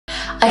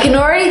I can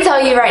already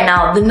tell you right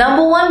now, the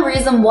number one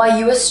reason why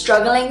you are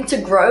struggling to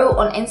grow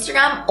on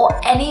Instagram or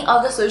any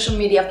other social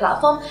media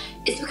platform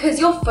is because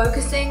you're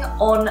focusing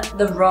on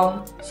the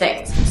wrong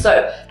things.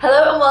 So,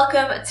 hello and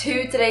welcome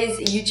to today's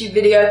YouTube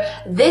video.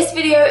 This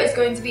video is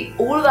going to be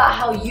all about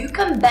how you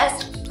can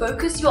best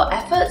focus your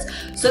efforts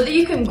so that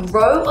you can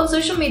grow on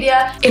social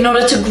media in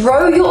order to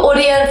grow your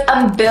audience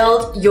and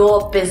build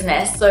your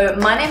business. So,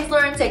 my name is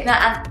Lauren Tickner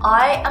and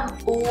I am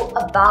all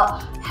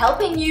about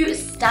helping you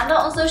stand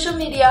out on social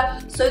media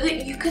so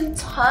that you can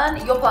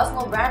turn your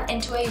personal brand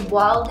into a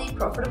wildly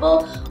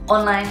profitable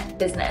online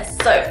business.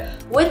 So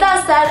with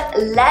that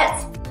said,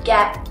 let's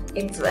get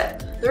into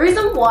it. The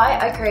reason why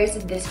I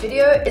created this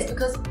video is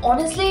because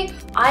honestly,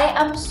 I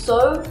am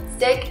so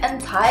sick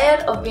and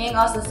tired of being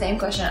asked the same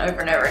question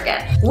over and over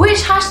again. Which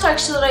hashtag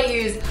should I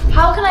use?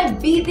 How can I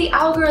beat the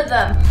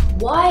algorithm?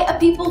 Why are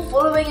people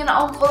following and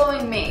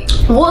unfollowing me?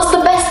 What's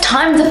the best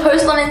time to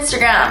post on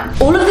Instagram?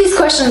 All of these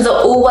questions are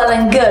all well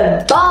and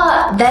good,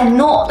 but they're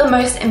not the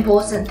most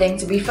important thing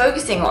to be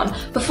focusing on.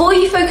 Before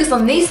you focus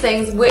on these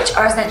things, which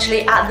are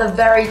essentially at the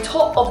very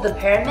top of the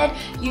pyramid,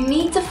 you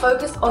need to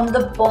focus on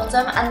the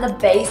bottom and the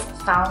base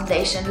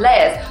foundation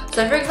layers.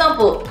 So for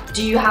example,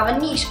 do you have a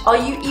niche? Are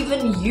you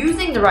even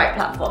using the right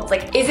platforms?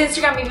 Like, is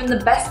Instagram even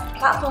the best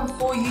platform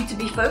for you to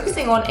be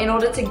focusing on in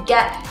order to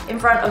get in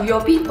front of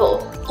your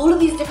people? All of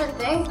these different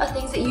things are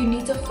things that you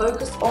need to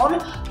focus on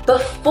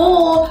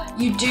before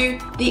you do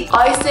the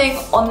icing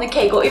on the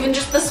cake or even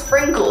just the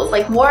sprinkles.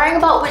 Like, worrying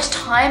about which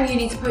time you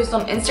need to post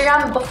on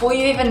Instagram before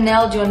you even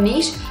nailed your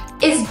niche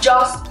is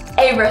just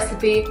a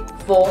recipe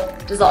for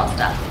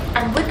disaster.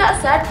 And with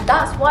that said,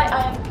 that's why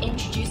I am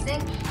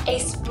introducing a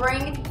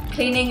spring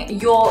cleaning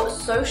your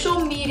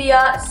social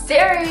media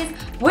series,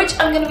 which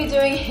I'm going to be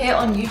doing here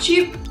on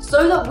YouTube,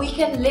 so that we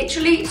can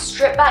literally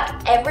strip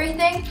back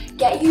everything,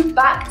 get you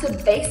back to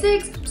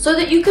basics, so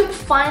that you can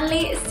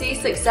finally see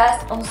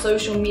success on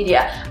social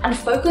media and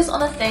focus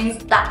on the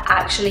things that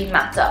actually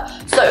matter.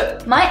 So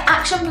my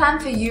action plan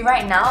for you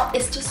right now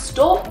is to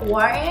stop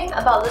worrying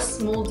about the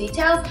small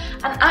details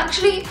and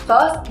actually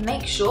first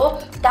make sure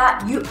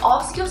that you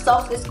ask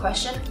yourself this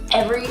question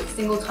every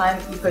single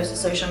time you post to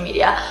social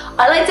media.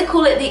 I like to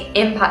call it the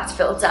impact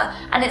filter,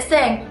 and it's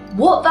saying,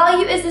 what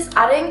value is this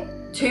adding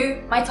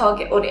to my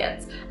target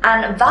audience?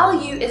 And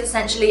value is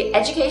essentially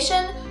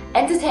education,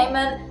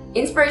 entertainment,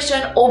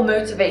 inspiration, or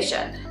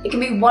motivation. It can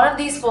be one of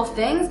these four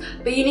things,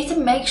 but you need to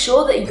make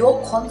sure that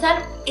your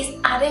content is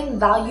adding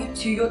value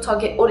to your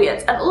target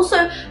audience and also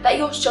that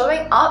you're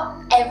showing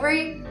up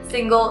every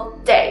single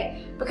day.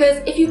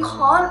 Because if you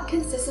can't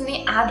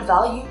consistently add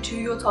value to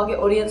your target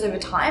audience over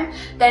time,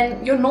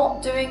 then you're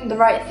not doing the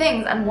right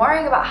things, and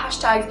worrying about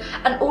hashtags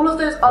and all of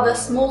those other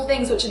small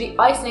things, which are the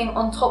icing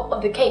on top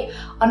of the cake,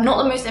 are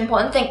not the most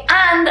important thing.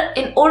 And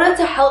in order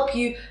to help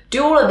you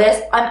do all of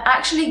this, I'm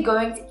actually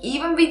going to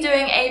even be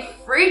doing a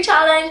free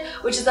challenge,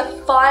 which is a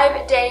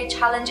 5-day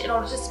challenge in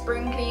order to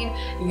spring clean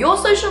your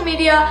social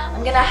media.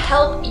 I'm gonna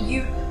help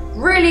you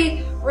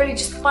really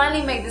just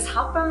finally make this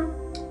happen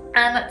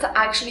and to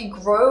actually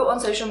grow on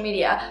social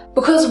media,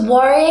 because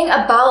worrying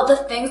about the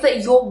things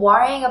that you're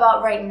worrying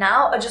about right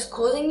now are just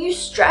causing you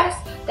stress,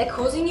 they're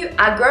causing you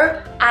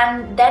aggro,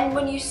 and then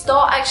when you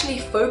start actually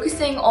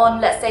focusing on,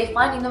 let's say,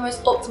 finding the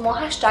most optimal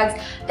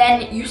hashtags,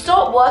 then you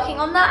start working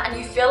on that and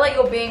you feel like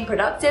you're being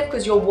productive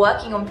because you're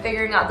working on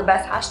figuring out the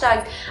best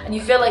hashtags, and you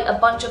feel like a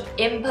bunch of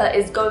input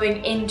is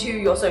going into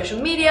your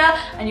social media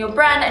and your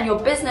brand and your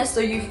business,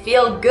 so you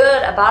feel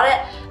good about it.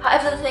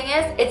 However, the thing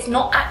is, it's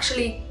not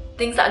actually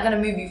things that are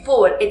going to move you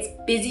forward. It's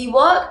busy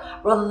work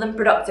rather than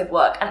productive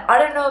work. And I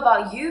don't know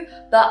about you,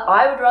 but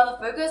I would rather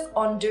focus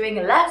on doing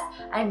less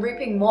and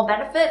reaping more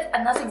benefits.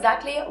 And that's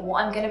exactly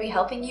what I'm going to be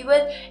helping you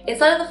with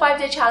inside of the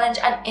 5-day challenge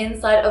and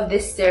inside of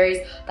this series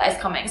that is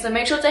coming. So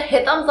make sure to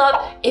hit thumbs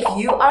up if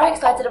you are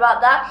excited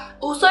about that.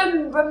 Also,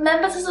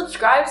 remember to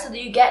subscribe so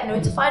that you get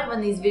notified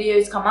when these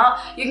videos come out.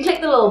 You can click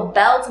the little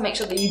bell to make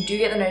sure that you do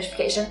get the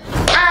notification.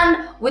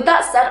 And with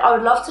that said, I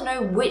would love to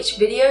know which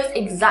videos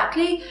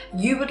exactly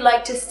you would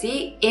like to see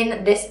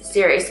in this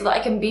series so that I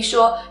can be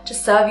sure to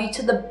serve you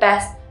to the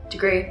best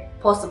degree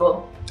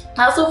possible.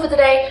 That's all for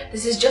today.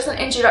 This is just an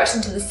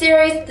introduction to the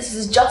series. This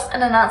is just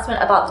an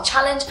announcement about the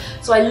challenge.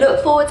 So I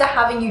look forward to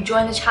having you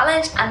join the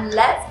challenge, and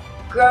let's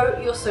grow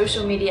your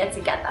social media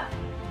together.